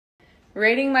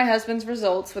Rating my husband's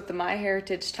results with the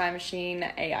MyHeritage Time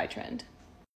Machine AI trend.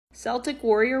 Celtic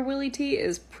Warrior Willie T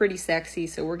is pretty sexy,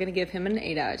 so we're going to give him an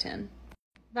 8 out of 10.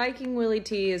 Viking Willie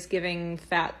T is giving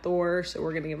Fat Thor, so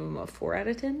we're going to give him a 4 out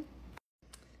of 10.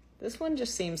 This one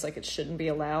just seems like it shouldn't be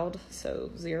allowed,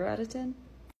 so 0 out of 10.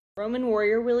 Roman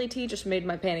Warrior Willie T just made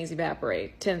my panties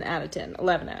evaporate. 10 out of 10.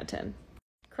 11 out of 10.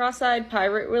 Cross-eyed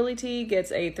Pirate Willie T gets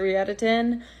a 3 out of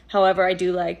 10. However, I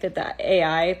do like that the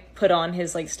AI put on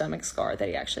his stomach scar that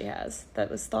he actually has. That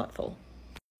was thoughtful.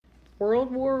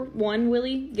 World War I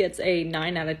Willie gets a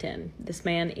 9 out of 10. This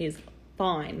man is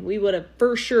fine. We would have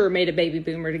for sure made a baby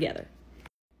boomer together.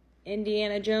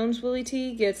 Indiana Jones Willie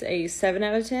T gets a 7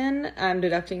 out of 10. I'm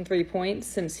deducting 3 points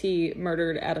since he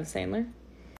murdered Adam Sandler.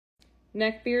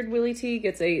 Neckbeard Willie T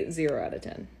gets a 0 out of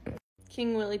 10.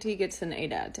 King Willie T gets an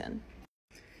 8 out of 10.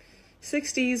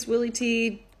 60s Willie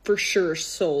T for sure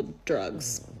sold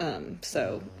drugs,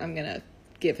 so I'm gonna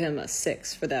give him a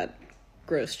 6 for that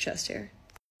gross chest hair.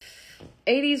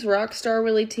 80s Rockstar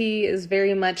Willie T is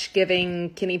very much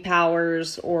giving Kenny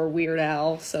Powers or Weird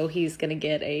Al, so he's gonna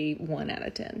get a 1 out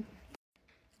of 10.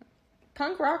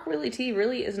 Punk Rock Willie T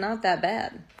really is not that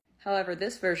bad. However,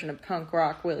 this version of Punk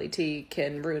Rock Willie T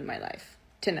can ruin my life.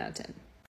 10 out of 10.